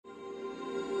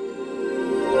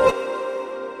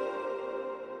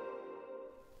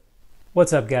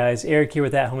What's up guys, Eric here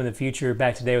with ATHOME in the Future,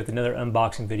 back today with another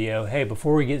unboxing video. Hey,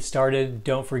 before we get started,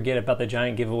 don't forget about the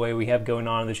giant giveaway we have going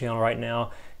on the channel right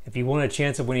now. If you want a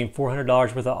chance of winning $400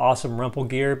 worth of awesome Rumpel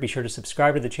gear, be sure to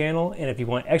subscribe to the channel. And if you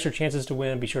want extra chances to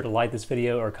win, be sure to like this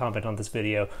video or comment on this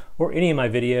video or any of my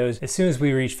videos. As soon as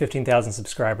we reach 15,000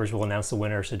 subscribers, we'll announce the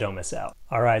winner, so don't miss out.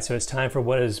 All right, so it's time for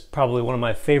what is probably one of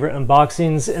my favorite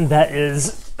unboxings, and that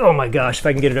is, oh my gosh, if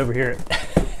I can get it over here.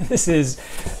 This is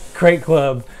Crate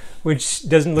Club, which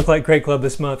doesn't look like Crate Club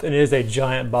this month, and it is a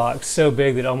giant box, so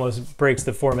big that it almost breaks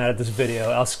the format of this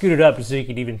video. I'll scoot it up so you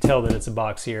can even tell that it's a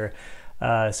box here.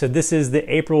 So this is the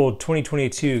April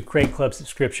 2022 Crate Club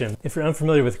subscription. If you're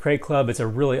unfamiliar with Crate Club, it's a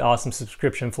really awesome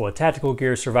subscription full of tactical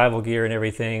gear, survival gear, and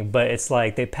everything, but it's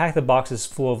like they pack the boxes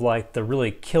full of like the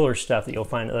really killer stuff that you'll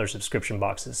find in other subscription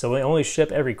boxes. So they only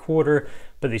ship every quarter,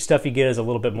 but the stuff you get is a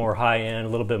little bit more high-end, a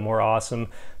little bit more awesome.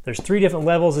 There's 3 different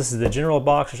levels. This is the general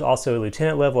box. There's also a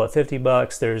lieutenant level at 50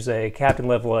 bucks. There's a captain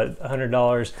level at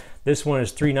 $100. This one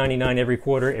is $3.99 every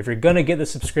quarter. If you're gonna get the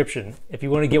subscription, if you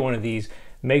wanna get one of these,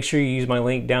 make sure you use my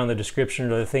link down in the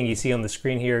description or the thing you see on the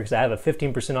screen here, because I have a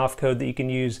 15% off code that you can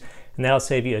use, and that'll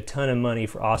save you a ton of money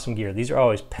for awesome gear. These are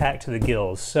always packed to the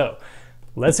gills. So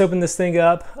let's open this thing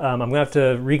up. I'm gonna have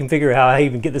to reconfigure how I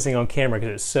even get this thing on camera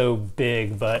because it's so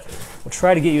big, but we'll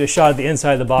try to get you a shot of the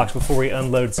inside of the box before we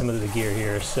unload some of the gear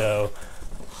here. So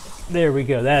there we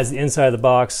go, that is the inside of the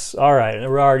box. All right, and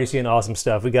we're already seeing awesome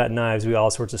stuff. We got knives, we got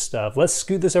all sorts of stuff. Let's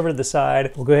scoot this over to the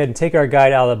side. We'll go ahead and take our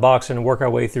guide out of the box and work our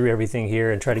way through everything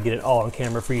here and try to get it all on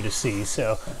camera for you to see.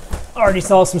 So already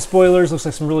saw some spoilers, looks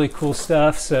like some really cool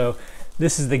stuff. So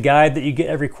this is the guide that you get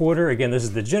every quarter. Again, this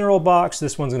is the general box.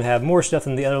 This one's gonna have more stuff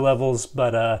than the other levels,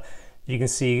 but you can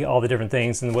see all the different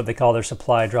things and what they call their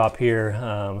supply drop here.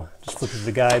 Just flip through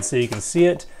the guide so you can see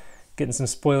it. Getting some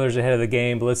spoilers ahead of the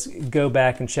game, but let's go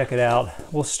back and check it out.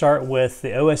 We'll start with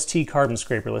the OST carbon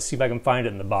scraper. Let's see if I can find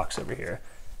it in the box over here.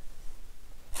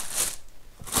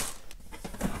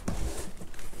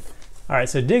 All right,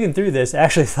 so digging through this, I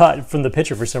actually thought from the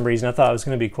picture for some reason, I thought it was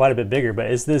gonna be quite a bit bigger,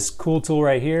 but it's this cool tool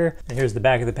right here. And here's the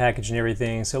back of the package and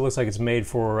everything. So it looks like it's made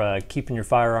for keeping your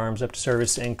firearms up to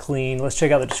service and clean. Let's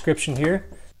check out the description here.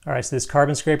 All right, so this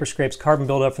carbon scraper scrapes carbon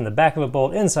buildup from the back of a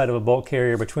bolt, inside of a bolt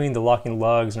carrier, between the locking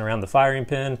lugs and around the firing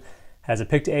pin. Has a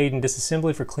pick to aid in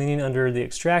disassembly for cleaning under the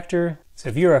extractor. So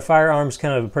if you're a firearms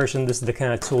kind of a person, this is the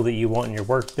kind of tool that you want in your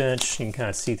workbench. You can kind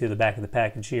of see through the back of the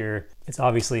package here. It's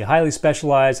obviously highly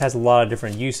specialized, has a lot of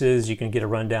different uses. You can get a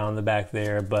rundown on the back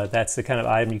there, but that's the kind of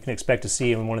item you can expect to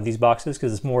see in one of these boxes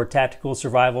because it's more tactical,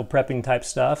 survival, prepping type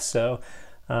stuff. So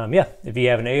yeah, if you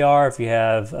have an AR, if you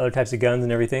have other types of guns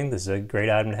and everything, this is a great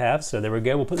item to have. So there we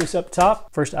go, we'll put this up top.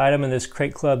 First item in this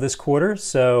Crate Club this quarter.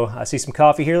 So I see some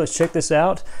coffee here, let's check this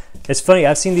out. It's funny,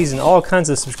 I've seen these in all kinds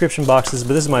of subscription boxes,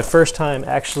 but this is my first time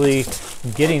actually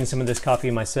getting some of this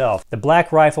coffee myself. The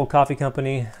Black Rifle Coffee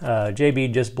Company,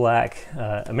 JB Just Black,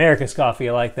 America's Coffee,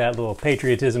 I like that little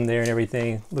patriotism there and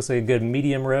everything. Looks like a good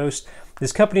medium roast.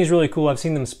 This company is really cool. I've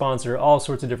seen them sponsor all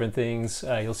sorts of different things.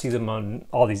 You'll see them on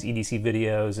all these EDC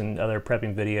videos and other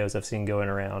prepping videos I've seen going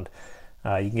around.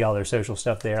 You can get all their social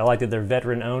stuff there. I like that they're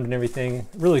veteran owned and everything.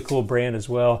 Really cool brand as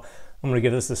well. I'm gonna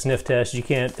give this a sniff test. You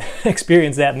can't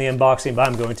experience that in the unboxing, but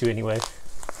I'm going to anyway.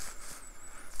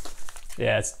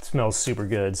 Yeah, it smells super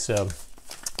good. So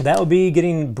that will be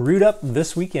getting brewed up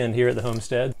this weekend here at the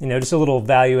homestead. You know, just a little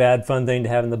value add fun thing to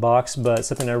have in the box, but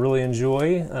something I really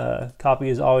enjoy. Coffee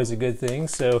is always a good thing,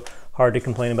 so hard to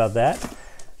complain about that.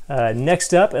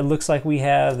 Next up, it looks like we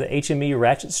have the HME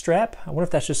ratchet strap. I wonder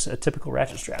if that's just a typical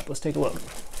ratchet strap. Let's take a look.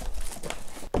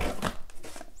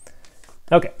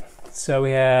 Okay, so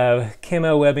we have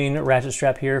camo webbing ratchet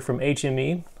strap here from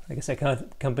HME. I guess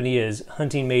that company is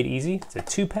Hunting Made Easy. It's a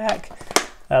 2-pack.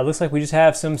 Looks like we just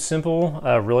have some simple,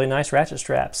 really nice ratchet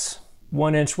straps.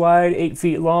 1 inch wide, 8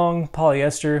 feet long,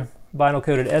 polyester, vinyl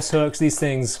coated S-hooks. These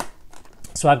things,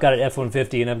 so I've got an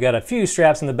F-150 and I've got a few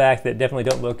straps in the back that definitely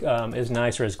don't look as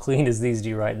nice or as clean as these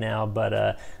do right now,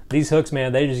 but these hooks,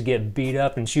 man, they just get beat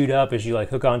up and chewed up as you like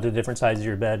hook onto different sides of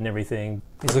your bed and everything.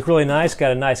 These look really nice,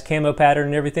 got a nice camo pattern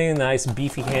and everything, nice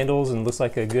beefy handles, and looks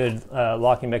like a good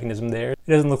locking mechanism there. It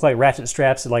doesn't look like ratchet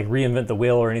straps that like reinvent the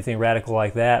wheel or anything radical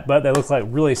like that, but they look like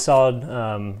really solid,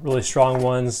 really strong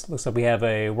ones. Looks like we have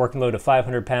a working load of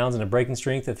 500 pounds and a braking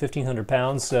strength of 1,500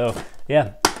 pounds. So yeah,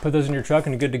 put those in your truck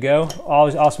and you're good to go.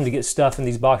 Always awesome to get stuff in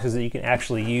these boxes that you can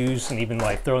actually use and even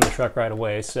like throw in the truck right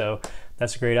away. So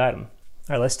that's a great item.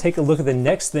 All right, let's take a look at the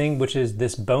next thing, which is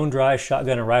this bone dry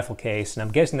shotgun and rifle case. And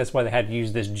I'm guessing that's why they had to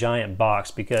use this giant box,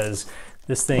 because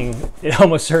this thing, it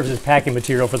almost serves as packing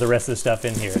material for the rest of the stuff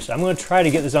in here. So I'm gonna try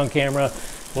to get this on camera.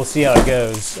 We'll see how it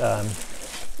goes.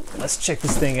 Let's check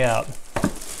this thing out.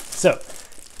 So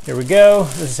here we go.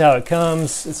 This is how it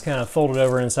comes. It's kind of folded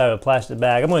over inside of a plastic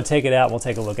bag. I'm going to take it out and we'll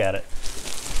take a look at it.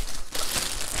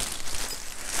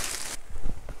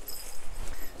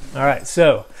 All right,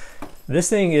 so this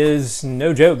thing is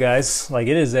no joke, guys. Like,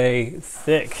 it is a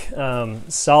thick,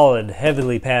 solid,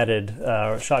 heavily padded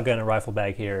shotgun and rifle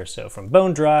bag here. So from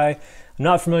Bone Dry, I'm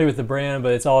not familiar with the brand,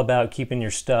 but it's all about keeping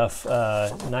your stuff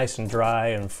nice and dry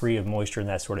and free of moisture and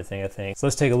that sort of thing, I think. So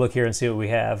let's take a look here and see what we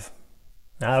have.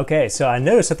 Okay, so I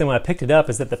noticed something when I picked it up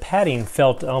is that the padding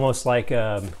felt almost like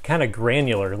kind of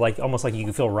granular, like almost like you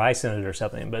could feel rice in it or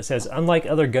something. But it says, unlike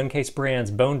other gun case brands,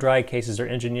 Bone Dry cases are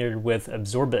engineered with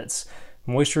absorbents,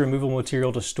 moisture removal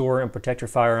material to store and protect your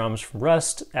firearms from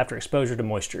rust after exposure to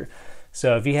moisture.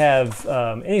 So if you have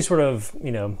any sort of,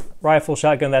 rifle,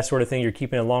 shotgun, that sort of thing, you're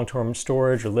keeping in long-term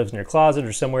storage or lives in your closet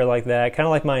or somewhere like that, kind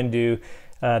of like mine do.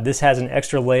 This has an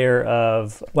extra layer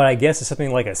of what I guess is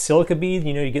something like a silica bead.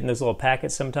 You get in those little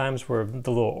packets sometimes where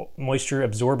the little moisture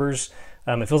absorbers.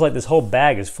 It feels like this whole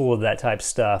bag is full of that type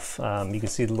stuff. You can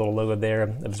see the little logo there,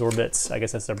 Absorbents. I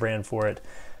guess that's their brand for it.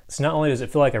 So not only does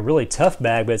it feel like a really tough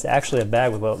bag, but it's actually a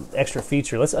bag with an extra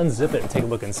feature. Let's unzip it and take a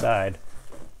look inside.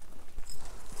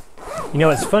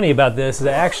 What's funny about this is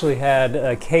I actually had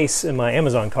a case in my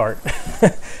Amazon cart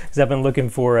because I've been looking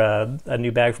for a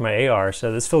new bag for my AR.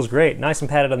 So this feels great. Nice and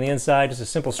padded on the inside, just a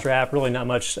simple strap, really not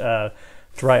much to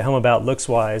write home about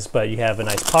looks-wise, but you have a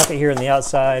nice pocket here on the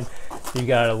outside. You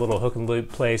got a little hook and loop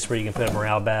place where you can put a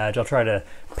morale badge. I'll try to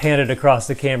pan it across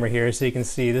the camera here so you can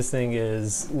see this thing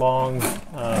is long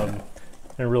and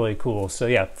really cool. So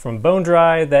yeah, from Bone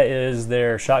Dry, that is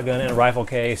their shotgun and rifle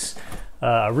case.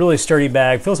 A really sturdy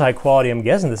bag, feels high quality. I'm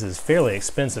guessing this is fairly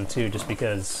expensive too, just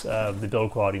because the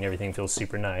build quality and everything feels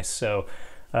super nice. So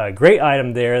great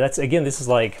item there. This is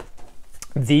like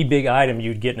the big item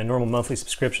you'd get in a normal monthly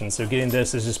subscription. So getting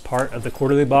this as just part of the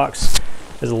quarterly box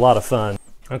is a lot of fun.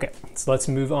 Okay, so let's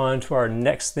move on to our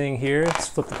next thing here. Let's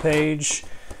flip the page.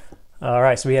 All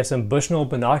right, so we have some Bushnell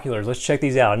binoculars. Let's check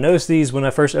these out. I noticed these when I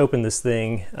first opened this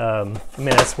thing. Man,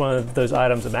 that's one of those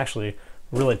items I'm actually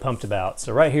really pumped about.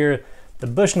 So right here, the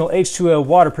Bushnell H2O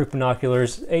waterproof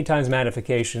binoculars, 8 times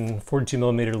magnification,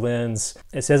 42mm lens.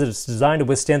 It says it's designed to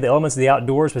withstand the elements of the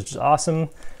outdoors, which is awesome.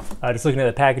 Just looking at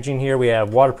the packaging here, we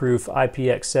have waterproof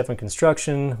IPX7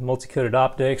 construction, multi-coated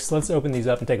optics. Let's open these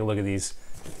up and take a look at these.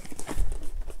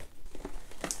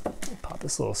 Pop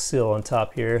this little seal on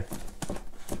top here.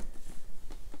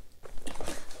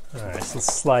 All right, so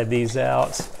let's slide these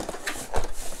out.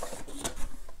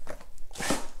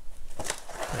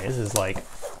 This is like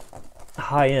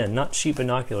high-end, not cheap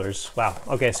binoculars. Wow.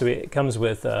 Okay, so it comes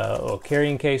with a little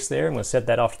carrying case there. I'm going to set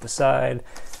that off to the side.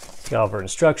 Got all of our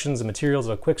instructions and materials,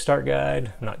 a quick start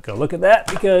guide. I'm not going to look at that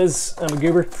because I'm a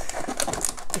goober.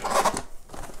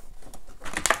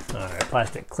 All right,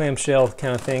 plastic clamshell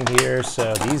kind of thing here.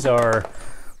 So these are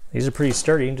pretty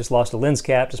sturdy. Just lost a lens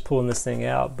cap just pulling this thing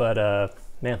out, but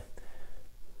man,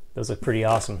 those look pretty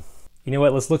awesome. You know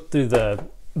what? Let's look through the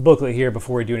booklet here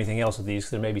before we do anything else with these,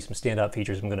 because there may be some standout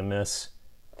features I'm going to miss.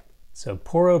 So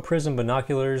Poro Prism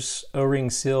binoculars, O-ring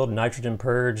sealed, nitrogen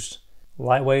purged,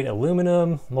 lightweight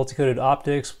aluminum, multi-coated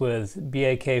optics with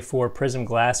BAK4 prism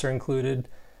glass are included.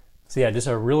 So yeah, just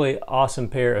a really awesome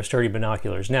pair of sturdy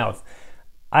binoculars. Now,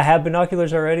 I have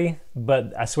binoculars already,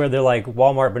 but I swear they're like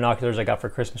Walmart binoculars I got for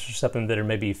Christmas or something that are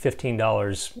maybe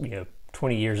 $15,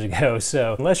 20 years ago.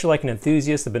 So unless you're like an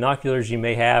enthusiast, the binoculars you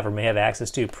may have or may have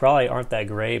access to probably aren't that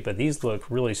great, but these look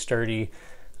really sturdy.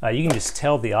 You can just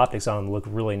tell the optics on them look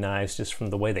really nice just from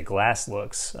the way the glass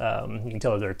looks. You can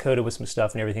tell that they're coated with some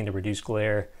stuff and everything to reduce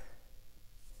glare.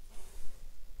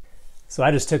 So I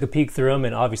just took a peek through them,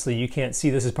 and obviously you can't see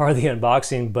this as part of the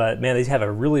unboxing, but man, these have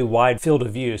a really wide field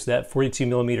of view. So that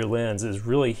 42mm lens is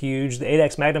really huge. The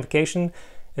 8x magnification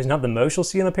is not the most you'll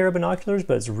see in a pair of binoculars,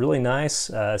 but it's really nice.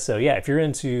 So yeah, if you're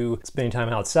into spending time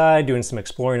outside, doing some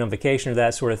exploring on vacation or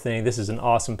that sort of thing, this is an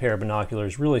awesome pair of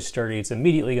binoculars, really sturdy. It's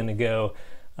immediately going to go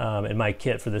in my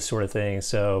kit for this sort of thing.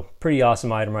 So pretty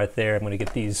awesome item right there. I'm going to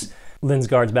get these lens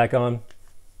guards back on.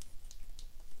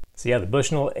 So yeah, the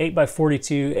Bushnell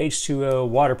 8x42 H2O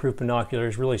waterproof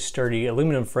binoculars, really sturdy,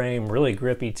 aluminum frame, really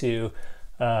grippy too.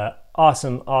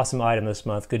 Awesome item this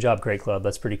month. Good job, Crate Club.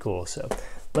 That's pretty cool. So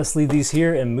let's leave these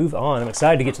here and move on. I'm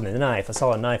excited to get to the knife. I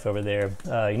saw a knife over there.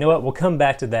 You know what? We'll come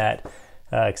back to that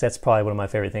because that's probably one of my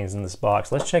favorite things in this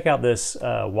box. Let's check out this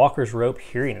Walker's Rope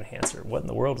hearing enhancer. What in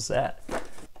the world is that?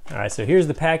 All right, so here's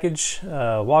the package.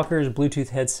 Walker's Bluetooth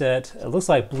headset. It looks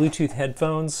like Bluetooth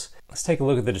headphones. Let's take a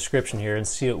look at the description here and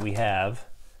see what we have.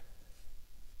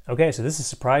 Okay, so this is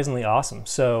surprisingly awesome.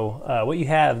 So what you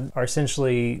have are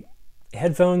essentially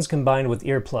headphones combined with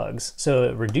earplugs. So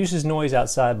it reduces noise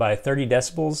outside by 30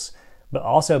 decibels, but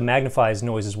also magnifies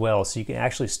noise as well, so you can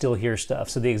actually still hear stuff.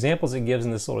 So the examples it gives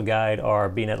in this little guide are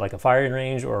being at like a firing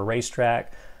range or a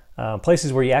racetrack,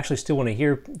 places where you actually still want to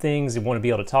hear things and want to be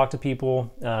able to talk to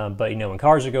people, but you know, when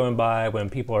cars are going by, when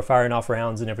people are firing off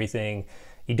rounds and everything,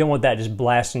 you don't want that just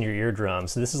blasting your eardrum.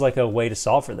 So this is like a way to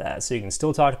solve for that. So you can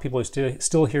still talk to people,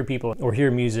 still hear people or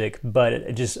hear music, but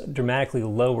it just dramatically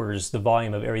lowers the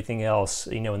volume of everything else,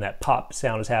 you know, when that pop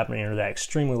sound is happening or that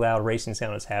extremely loud racing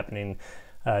sound is happening.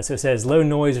 So it says low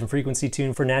noise and frequency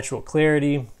tune for natural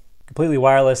clarity, completely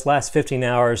wireless, lasts 15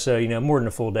 hours, so you know, more than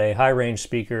a full day, high range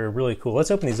speaker, really cool.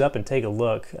 Let's open these up and take a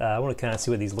look. I want to kind of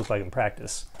see what these look like in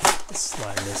practice. Let's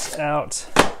slide this out.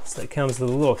 So it comes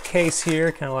with a little case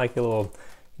here, kind of like a little,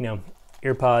 you know,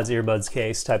 earbuds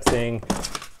case type thing.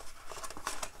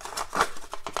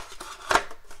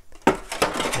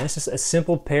 And it's just a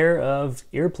simple pair of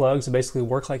earplugs that basically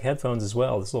work like headphones as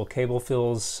well. This little cable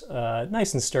feels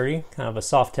nice and sturdy, kind of a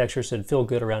soft texture, so it'd feel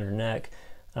good around your neck.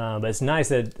 But it's nice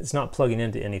that it's not plugging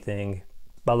into anything.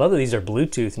 But I love that these are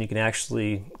Bluetooth and you can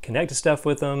actually connect to stuff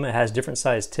with them. It has different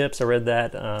size tips. I read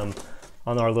that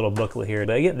on our little booklet here.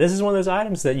 But again, this is one of those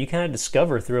items that you kind of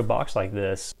discover through a box like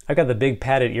this. I've got the big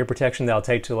padded ear protection that I'll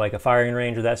take to like a firing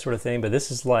range or that sort of thing, but this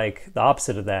is like the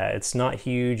opposite of that. It's not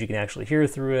huge, you can actually hear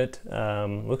through it.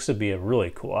 Looks to be a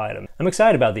really cool item. I'm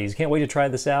excited about these, can't wait to try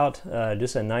this out.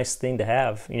 Just a nice thing to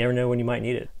have. You never know when you might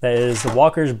need it. That is the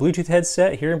Walker's Bluetooth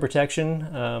headset, hearing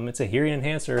protection. It's a hearing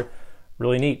enhancer,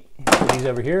 really neat. Put these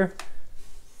over here.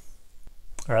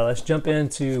 All right, let's jump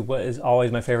into what is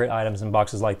always my favorite items in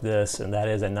boxes like this, and that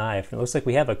is a knife. And it looks like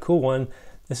we have a cool one.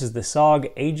 This is the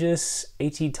SOG Aegis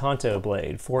ATHOME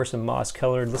blade, forest and moss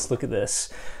colored. Let's look at this.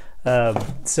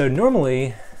 So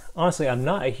normally, honestly, I'm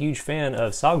not a huge fan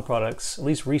of SOG products, at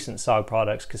least recent SOG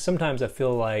products, because sometimes I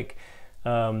feel like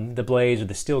the blades or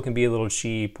the steel can be a little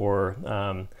cheap,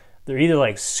 or they're either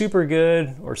like super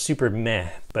good or super meh.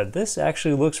 But this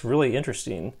actually looks really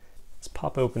interesting. Let's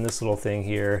pop open this little thing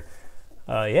here.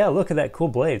 Yeah, look at that cool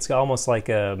blade. It's got almost like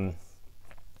a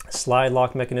slide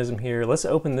lock mechanism here. Let's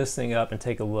open this thing up and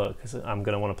take a look, because I'm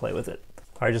going to want to play with it.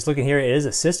 All right, just looking here, it is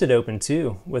assisted open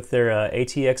too with their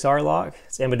ATXR lock.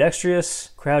 It's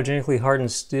ambidextrous, cryogenically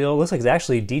hardened steel. Looks like it's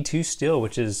actually D2 steel,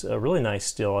 which is a really nice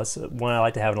steel. That's one I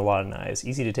like to have in a lot of knives.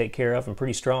 Easy to take care of and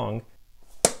pretty strong.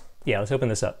 Yeah, let's open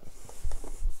this up.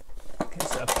 Okay,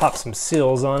 so I popped some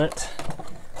seals on it.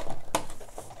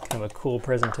 Kind of a cool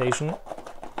presentation.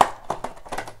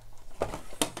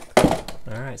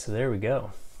 All right, so there we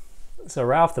go. So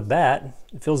right off the bat,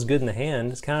 it feels good in the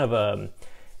hand. It's kind of a,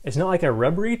 it's not like a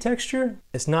rubbery texture.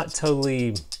 It's not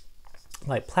totally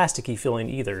like plasticky feeling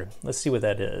either. Let's see what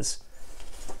that is.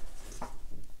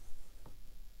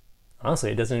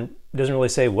 Honestly, it doesn't really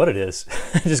say what it is.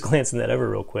 Just glancing that over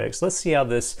real quick. So let's see how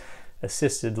this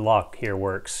assisted lock here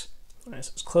works. All right,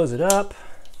 so let's close it up.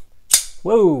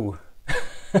 Whoa.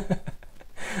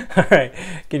 All right,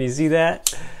 can you see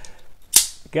that?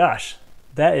 Gosh.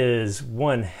 That is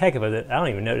one heck of a, I don't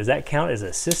even know, does that count as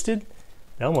assisted?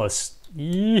 It almost,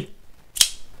 that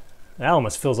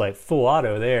almost feels like full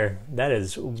auto there. That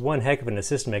is one heck of an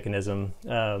assist mechanism.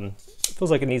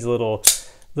 Feels like it needs a little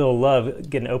love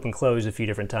getting open closed a few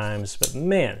different times, but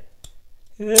man,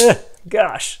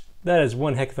 gosh, that is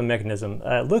one heck of a mechanism.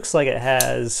 It looks like it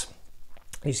has,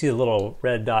 you see the little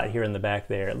red dot here in the back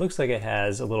there. It looks like it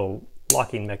has a little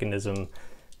locking mechanism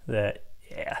that,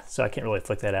 yeah, so I can't really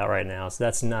flick that out right now. So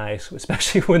that's nice,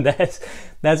 especially when that's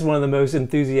one of the most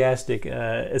enthusiastic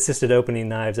assisted opening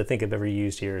knives I think I've ever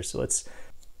used here. So let's,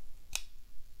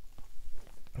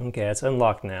 okay, it's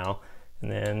unlocked now. And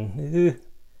then,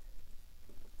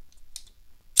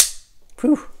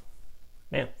 whew,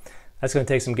 man, that's gonna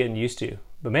take some getting used to.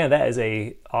 But man, that is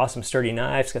a awesome sturdy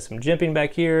knife. It's got some jimping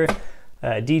back here,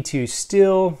 D2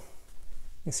 steel.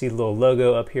 You see the little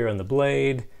logo up here on the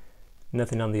blade.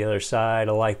 Nothing on the other side.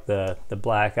 I like the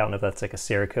black. I don't know if that's like a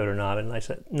Cerakote or not.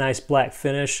 A nice black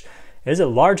finish. It is a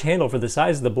large handle for the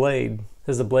size of the blade. It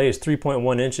says the blade is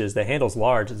 3.1 inches. The handle's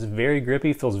large. It's very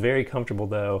grippy. Feels very comfortable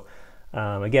though.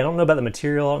 Again, I don't know about the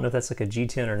material. I don't know if that's like a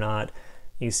G10 or not.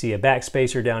 You can see a back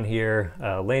spacer down here,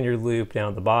 lanyard loop down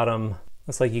at the bottom.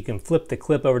 Looks like you can flip the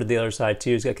clip over to the other side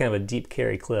too. It's got kind of a deep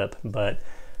carry clip. But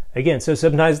again, so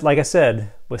sometimes, like I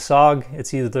said, with SOG,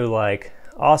 it's either like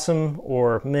awesome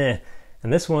or meh.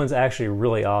 And this one's actually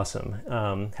really awesome.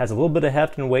 Has a little bit of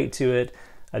heft and weight to it.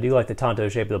 I do like the Tonto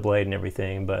shape of the blade and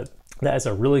everything, but That is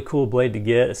a really cool blade to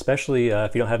get, especially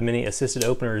if you don't have many assisted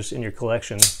openers in your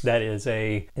collection. That is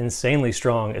a insanely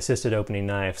strong assisted opening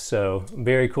knife. So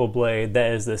very cool blade.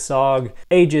 That is the SOG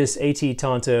Aegis AT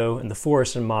Tonto in the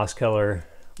forest and moss color.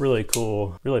 Really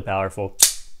cool, really powerful.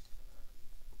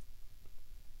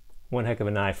 One heck of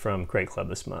a knife from Crate Club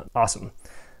this month. Awesome.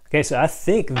 Okay, so I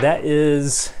think that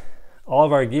is all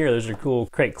of our gear. There's your cool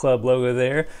Crate Club logo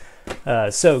there.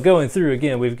 So going through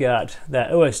again, we've got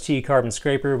that OST carbon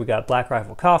scraper, we got Black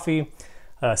Rifle coffee,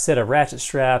 a set of ratchet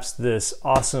straps, this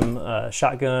awesome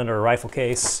shotgun or rifle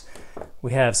case.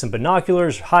 We have some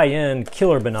binoculars, high-end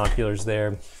killer binoculars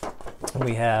there.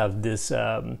 We have this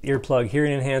earplug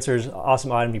hearing enhancers,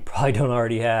 awesome item you probably don't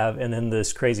already have, and then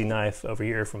this crazy knife over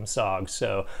here from SOG.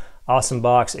 So awesome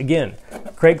box. Again,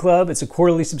 Crate Club, it's a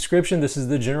quarterly subscription. This is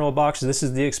the general box. This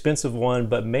is the expensive one,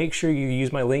 but make sure you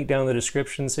use my link down in the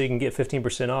description so you can get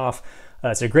 15% off.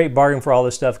 It's a great bargain for all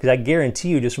this stuff because I guarantee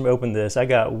you just from opening this, I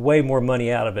got way more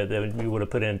money out of it than we would have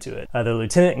put into it. The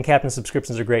Lieutenant and Captain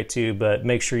subscriptions are great too, but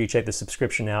make sure you check the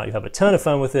subscription out. You'll have a ton of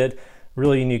fun with it.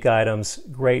 Really unique items.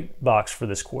 Great box for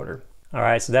this quarter. All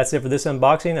right, so that's it for this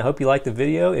unboxing. I hope you liked the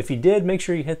video. If you did, make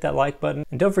sure you hit that like button.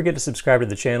 And don't forget to subscribe to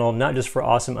the channel, not just for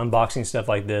awesome unboxing stuff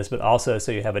like this, but also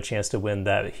so you have a chance to win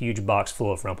that huge box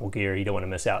full of Rumpel gear. You don't want to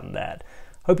miss out on that.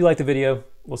 Hope you liked the video.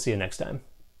 We'll see you next time.